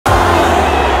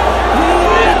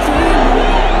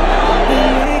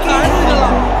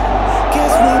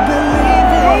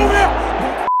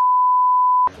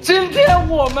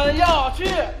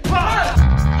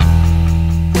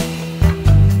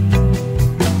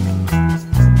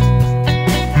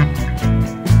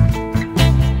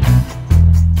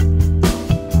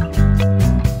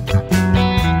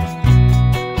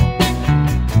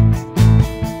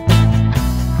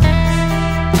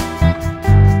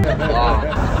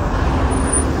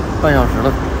半小时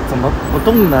了，怎么不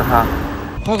动呢？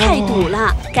他太堵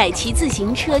了，改骑自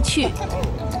行车去。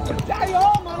加油，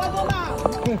马拉多纳！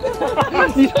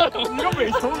你个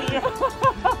伪球迷！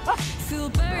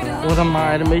我的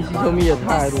妈呀，这梅西球迷也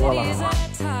太多了！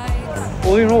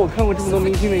我跟你说，我看过这么多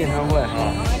明星的演唱会啊，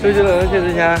周杰伦、薛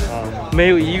之谦，没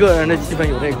有一个人的气氛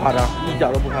有这夸张，一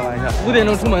点都不开玩笑。5点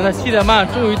钟出门的，7点半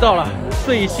终于到了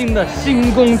最新的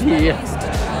新工体，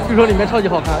据说里面超级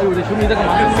好看。哎呦，这球迷在干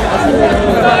嘛？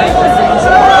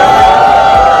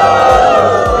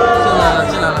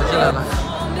进来了！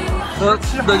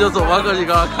那就走吧，哥几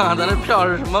个，看看咱这票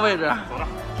是什么位置。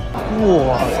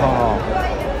我操！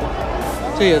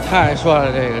这也太帅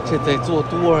了，这得坐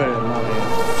多少人呢？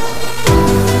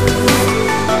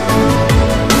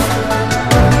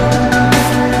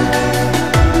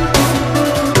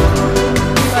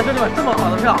哎，兄弟们，这么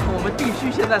好的票，我们必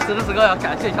须现在此时此刻要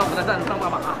感谢一下我们的赞助商爸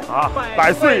爸啊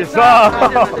100岁以上。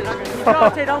你知道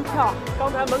这张票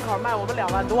刚才门口卖我们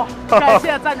2万多，感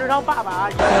谢赞助商爸爸啊！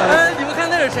哎，你们看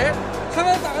那是谁？开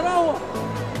门打个招呼。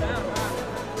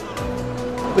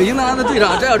北京大安的队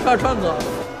长，这要川哥。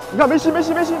你看梅西，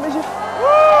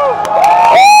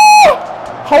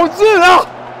好近啊！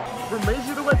不是梅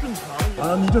西都快进场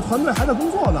了。你这团队还在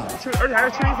工作呢，而且还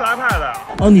是清一色 iPad。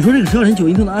哦，你说这个10.9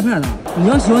英寸的 iPad， 你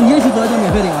要喜欢你也去左脚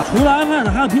免费领啊！除了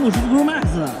iPad， 还有苹果14 Pro Max。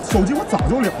手机我早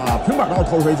就领了，平板倒是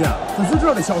头一回见。粉丝知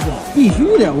道这消息吗？必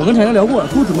须的，我跟厂家聊过了，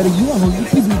给我准备了1万头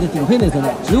1TB 的顶配内存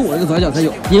的，只有我这个左脚才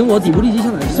有，因为我底部立即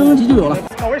下载升级就有了。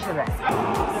到位师傅。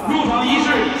入场仪式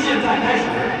现在开始。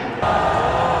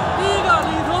第一个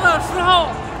领头的10号，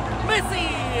梅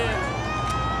西。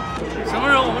什么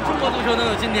时候我们中国足球能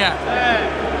有今天？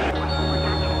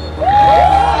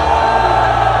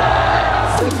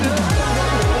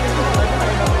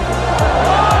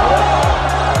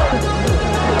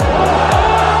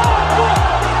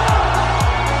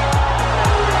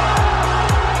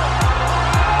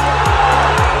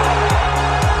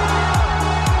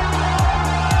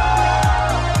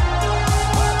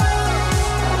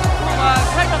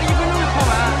开场1分钟就跑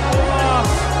完。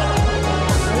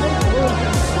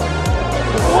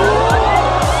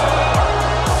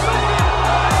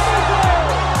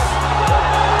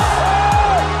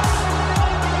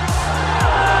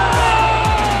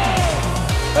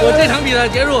我这场比赛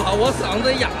结束好，我嗓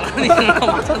子哑了，你知道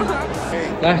吗？真的。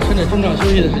来，趁着中场休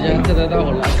息的时间，再带大伙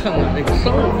来看看这个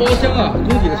商务包厢啊，工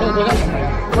体的商务包厢怎么样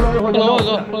？Hello，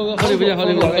哥，好久不见。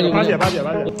八姐。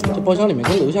这包厢里面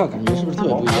跟楼下感觉是不是特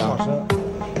别不一样？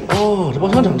哦，这包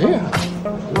厢长这样。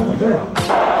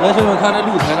来，兄弟们看这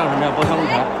露台长什么样？包厢露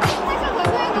台。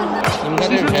你们看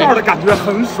这是这儿的感觉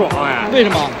很爽哎。为什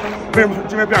么？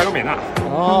因为边上有美娜。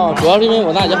哦，主要是因为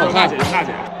我大姐好看。大姐。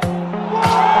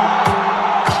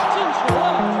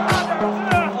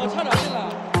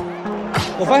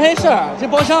我发现一事儿，这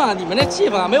包厢啊，你们这气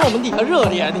氛啊，没有我们底下热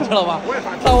烈，你知道吧？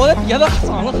我在底下的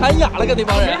嗓子喊哑了，跟那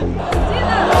帮人。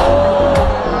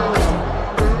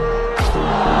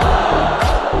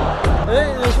哎，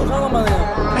受伤了吗？那个？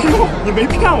哎呦，你没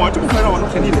骗我，这么快让我从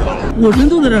田地里了？我人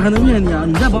都在这儿，还能骗你啊？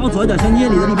你再把我左脚相接，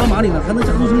你的力宝马里呢，还能加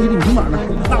速升级领平板呢。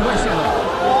那我也信了。